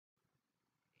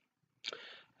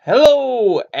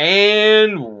Hello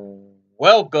and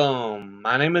welcome.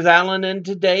 My name is Alan, and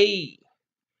today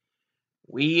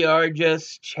we are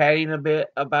just chatting a bit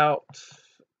about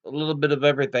a little bit of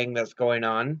everything that's going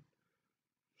on.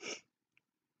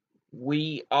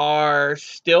 We are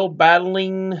still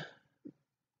battling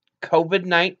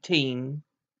COVID-19,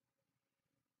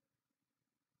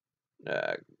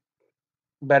 uh,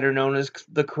 better known as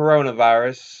the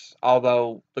coronavirus,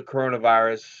 although the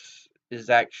coronavirus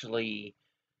is actually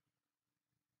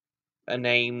a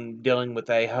name dealing with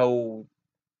a whole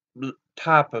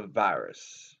type of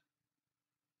virus.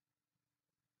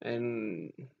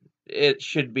 And it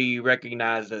should be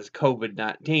recognized as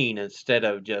COVID-19 instead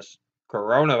of just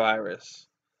coronavirus,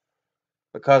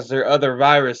 because there are other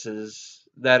viruses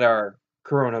that are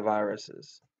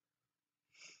coronaviruses.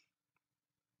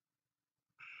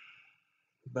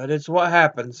 But it's what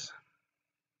happens.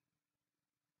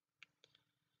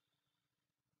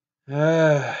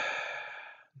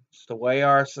 It's the way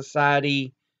our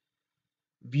society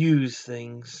views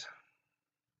things.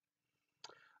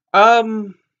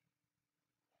 Um,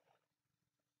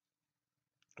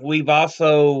 we've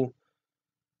also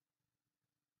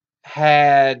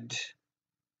had,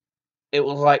 it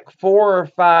was like 4 or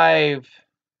 5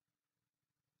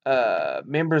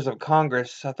 members of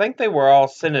Congress. I think they were all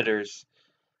senators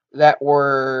that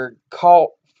were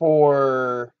caught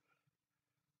for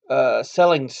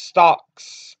selling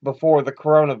stocks before the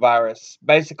coronavirus,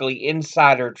 basically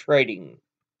insider trading.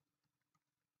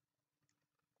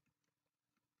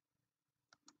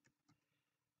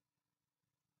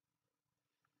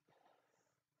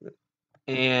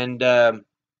 And it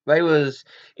was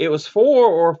 4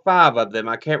 or 5 of them.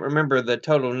 I can't remember the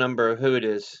total number of who it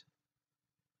is.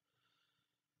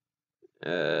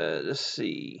 Let's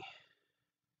see.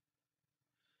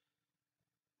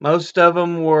 Most of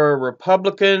them were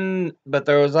Republican, but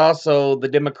there was also the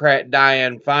Democrat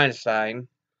Dianne Feinstein.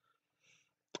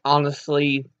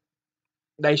 Honestly,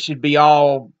 they should be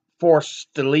all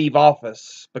forced to leave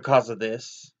office because of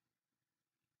this.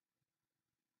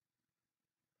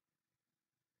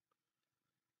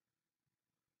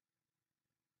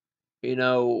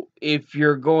 If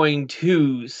you're going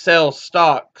to sell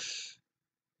stocks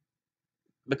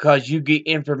because you get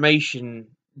information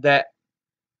that,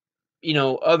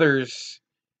 others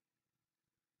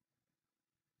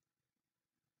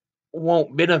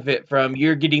won't benefit from,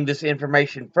 you're getting this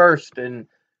information first and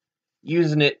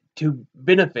using it to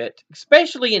benefit,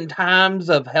 especially in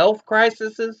times of health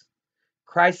crises.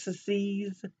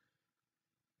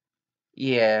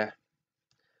 Yeah.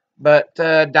 But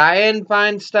Dianne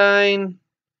Feinstein,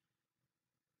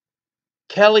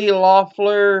 Kelly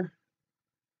Loeffler,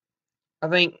 I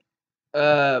think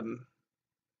um,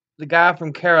 the guy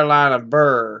from Carolina,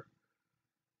 Burr,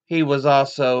 he was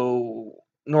also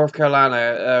North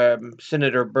Carolina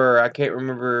Senator Burr. I can't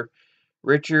remember,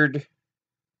 Richard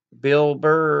Bill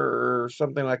Burr or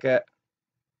something like that.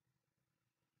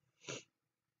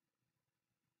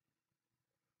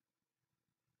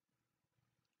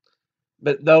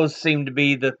 But those seem to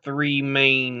be the three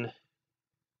main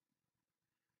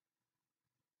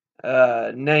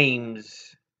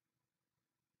names,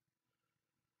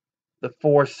 the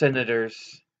 4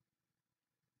 senators.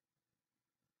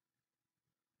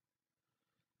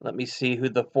 Let me see who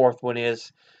the fourth one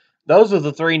is. Those are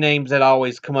the 3 names that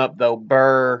always come up, though: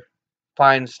 Burr,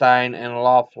 Feinstein, and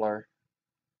Loeffler.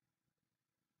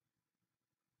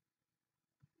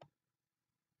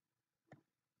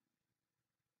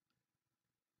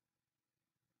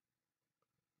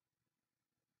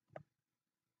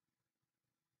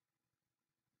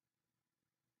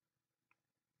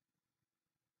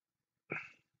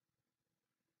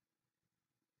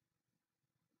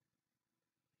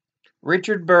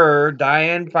 Richard Burr,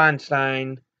 Dianne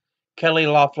Feinstein, Kelly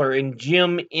Loeffler, and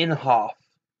Jim Inhofe.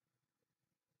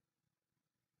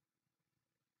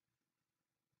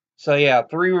 So yeah,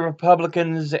 3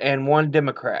 Republicans and 1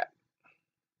 Democrat.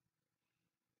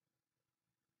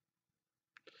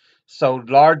 Sold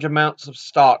large amounts of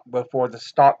stock before the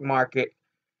stock market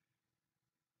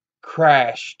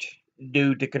crashed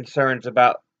due to concerns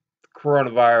about the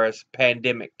coronavirus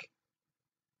pandemic,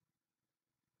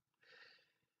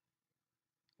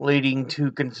 leading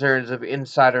to concerns of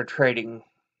insider trading.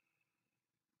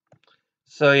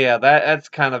 So yeah, that's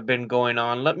kind of been going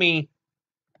on. Let me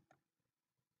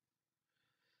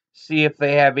see if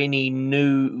they have any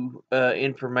new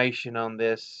information on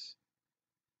this.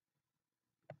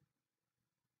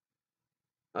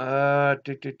 Uh,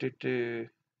 do, do, do, do.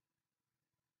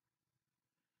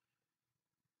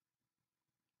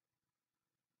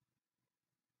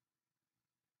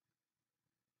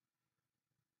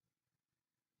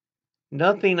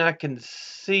 Nothing I can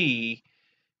see.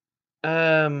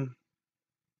 Um,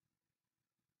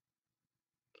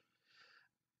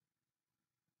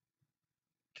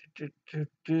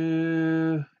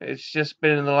 it's just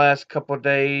been in the last couple of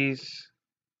days.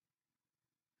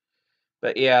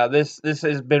 But yeah, this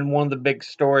has been one of the big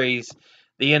stories,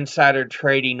 the insider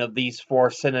trading of these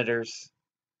four senators.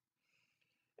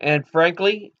 And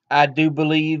frankly, I do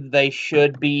believe they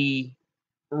should be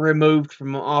removed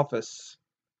from office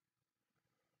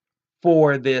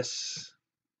for this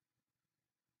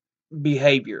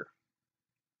behavior.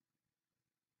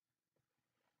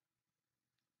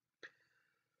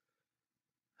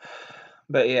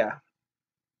 But yeah,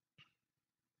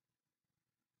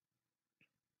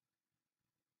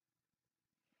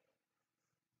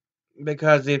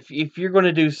 because if you're going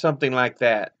to do something like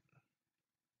that,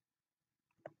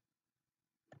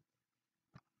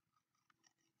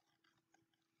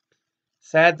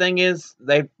 sad thing is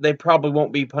they probably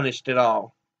won't be punished at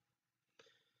all.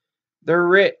 They're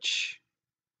rich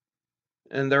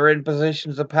and they're in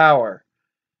positions of power.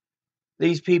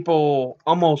 These people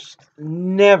almost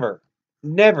never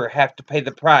have to pay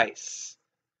the price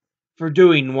for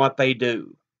doing what they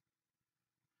do.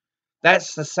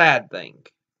 That's the sad thing.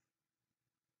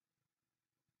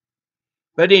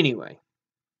 But anyway,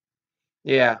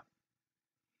 yeah.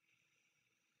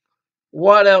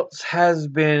 What else has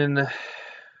been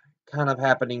kind of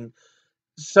happening?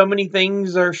 So many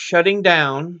things are shutting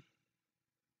down.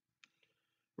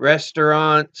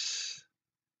 Restaurants,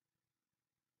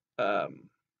 um,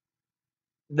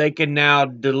 they can now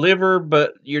deliver,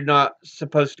 but you're not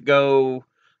supposed to go.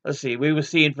 Let's see, we were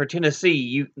seeing for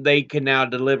Tennessee, they can now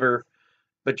deliver,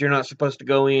 but you're not supposed to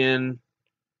go in.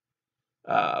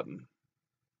 Um,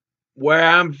 where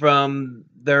I'm from,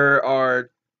 there are,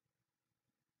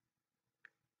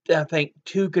 I think,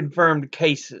 2 confirmed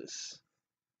cases,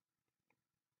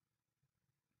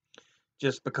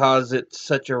 just because it's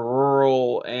such a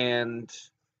rural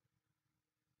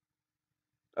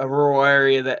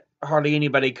area that hardly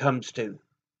anybody comes to.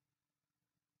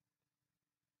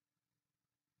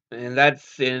 And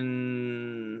that's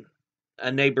in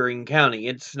a neighboring county.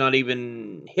 It's not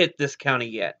even hit this county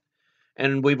yet.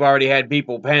 And we've already had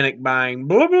people panic buying.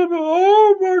 Blah, blah, blah.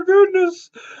 Oh my goodness.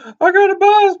 I gotta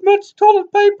buy as much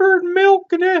toilet paper and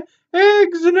milk and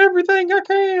eggs and everything I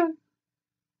can.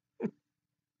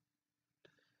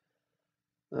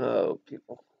 Oh,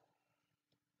 people.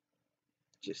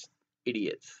 Just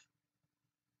idiots.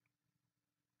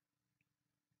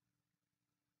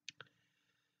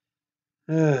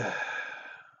 Yeah.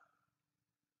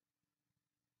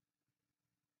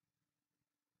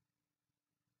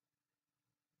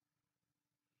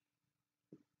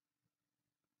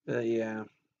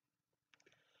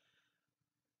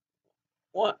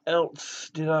 What else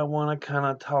did I want to kind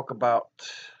of talk about?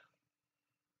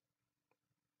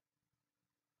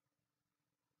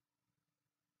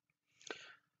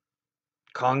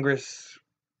 Congress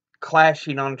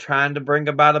clashing on trying to bring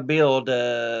about a bill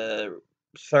to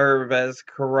serve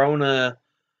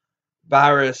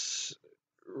virus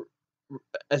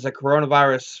as a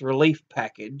coronavirus relief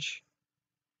package.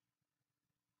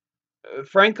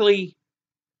 Frankly,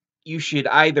 you should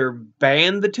either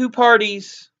ban the two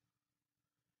parties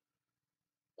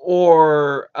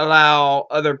or allow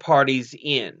other parties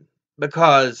in,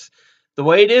 because the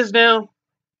way it is now,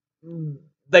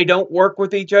 they don't work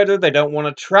with each other. They don't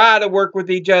want to try to work with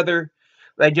each other.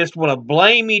 They just want to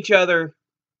blame each other.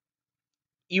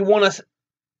 You want to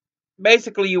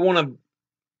basically you want to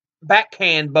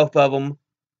backhand both of them.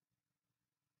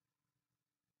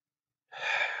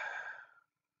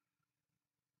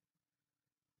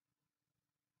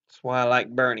 That's why I like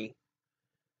Bernie.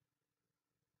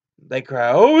 They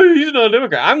cry, "Oh, he's not a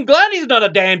Democrat." I'm glad he's not a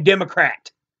damn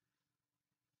Democrat.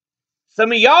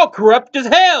 Some of y'all corrupt as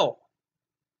hell.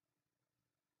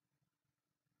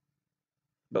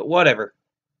 But whatever.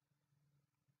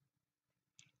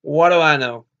 What do I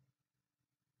know?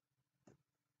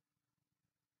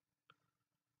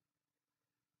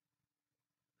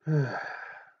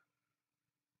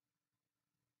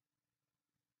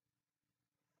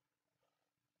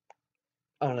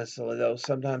 Honestly, though,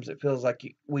 sometimes it feels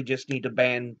like we just need to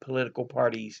ban political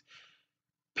parties,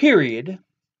 period,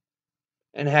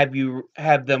 and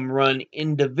have them run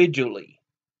individually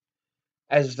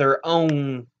as their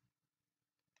own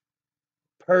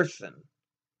person.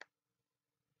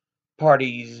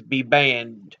 Parties be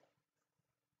banned.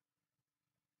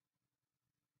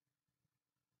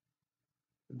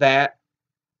 That,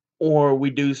 or we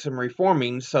do some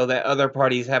reforming so that other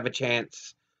parties have a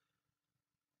chance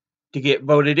to get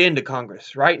voted into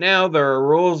Congress. Right now, there are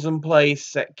rules in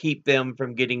place that keep them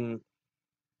from getting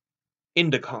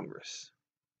into Congress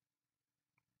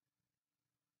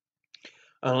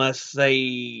unless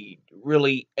they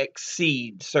really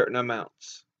exceed certain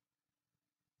amounts.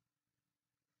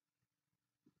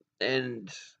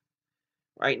 And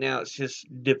right now it's just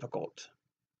difficult.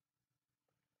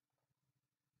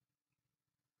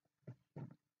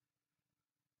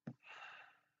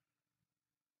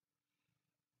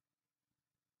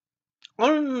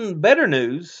 On better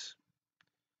news,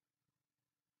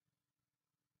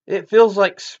 it feels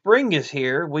like spring is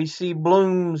here. We see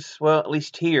blooms, well, at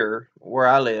least here where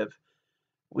I live.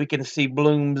 We can see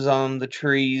blooms on the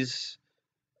trees.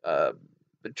 Uh,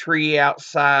 the tree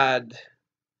outside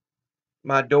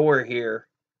my door here,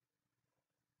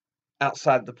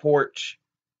 outside the porch,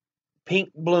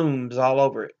 pink blooms all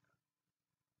over it.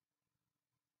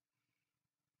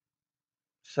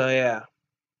 So yeah,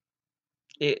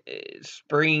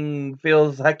 spring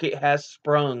feels like it has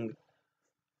sprung,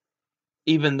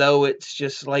 even though it's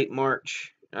just late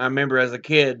March. I remember as a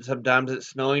kid, sometimes it's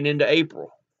snowing into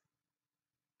April.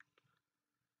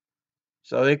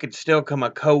 So it could still come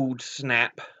a cold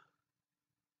snap.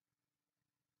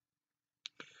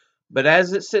 But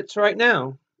as it sits right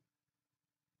now,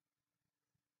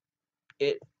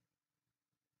 it,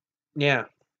 yeah,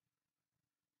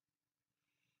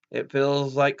 it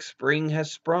feels like spring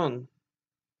has sprung.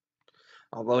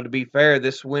 Although to be fair,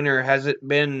 this winter hasn't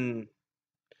been,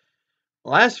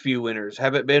 last few winters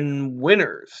haven't been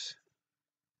winters.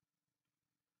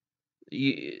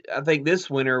 I think this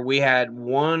winter we had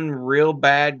one real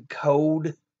bad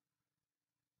cold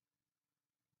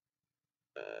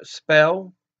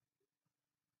spell,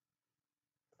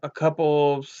 a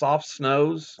couple soft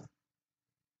snows.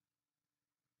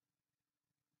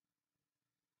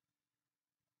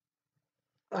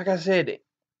 Like I said,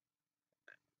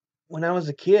 when I was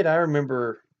a kid, I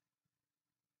remember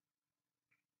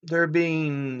there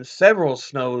being several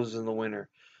snows in the winter.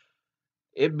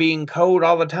 It being cold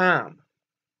all the time.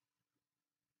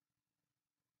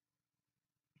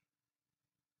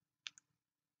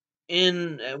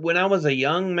 When I was a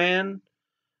young man,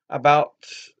 about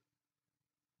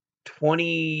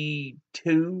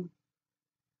 22,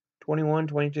 21,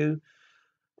 22,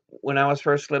 when I was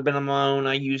first living on my own,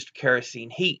 I used kerosene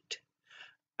heat.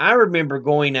 I remember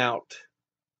going out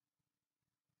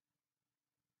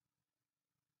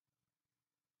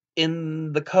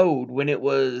in the cold when it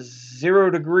was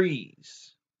 0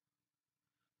 degrees,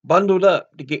 bundled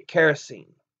up to get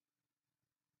kerosene.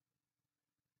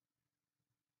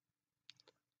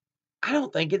 I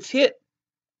don't think it's hit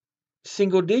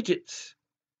single digits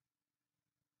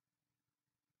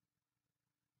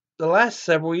the last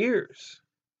several years.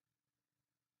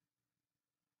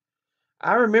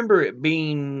 I remember it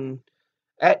being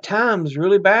at times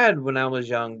really bad when I was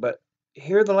young, but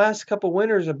here the last couple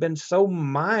winters have been so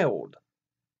mild.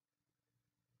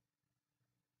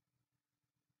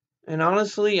 And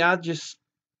honestly, I just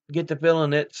get the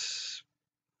feeling it's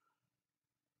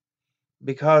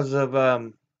because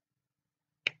of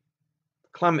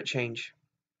climate change.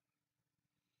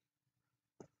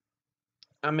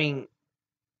 I mean,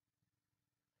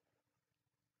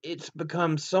 it's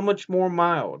become so much more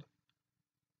mild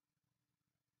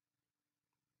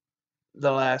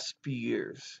the last few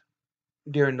years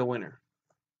during the winter.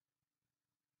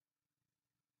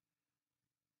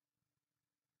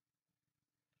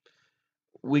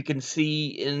 We can see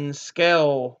in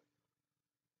scale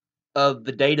of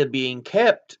the data being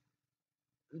kept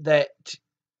that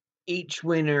each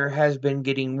winter has been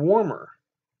getting warmer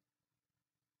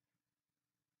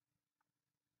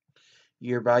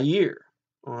year by year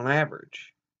on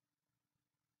average.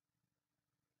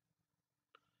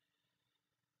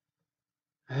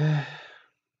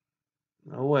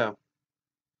 Oh well.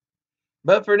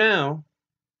 But for now,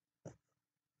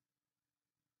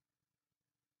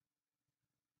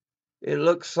 it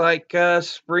looks like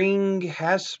spring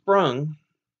has sprung.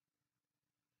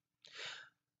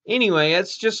 Anyway,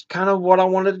 that's just kind of what I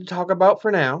wanted to talk about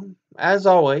for now. As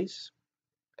always,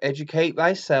 educate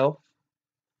thyself,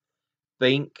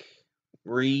 think,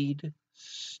 read,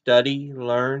 study,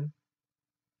 learn.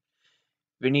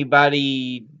 If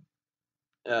anybody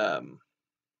um,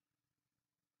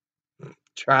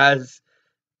 tries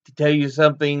to tell you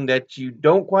something that you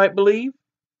don't quite believe,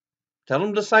 tell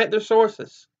them to cite their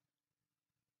sources.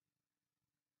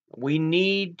 We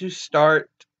need to start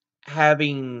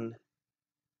having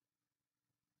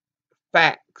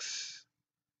facts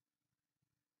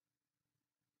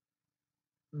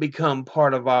become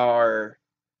part of our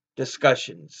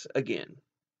discussions again.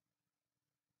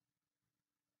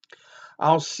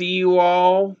 I'll see you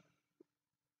all.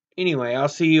 Anyway, I'll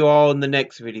see you all in the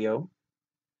next video.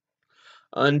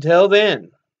 Until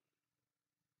then,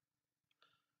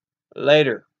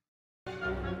 later.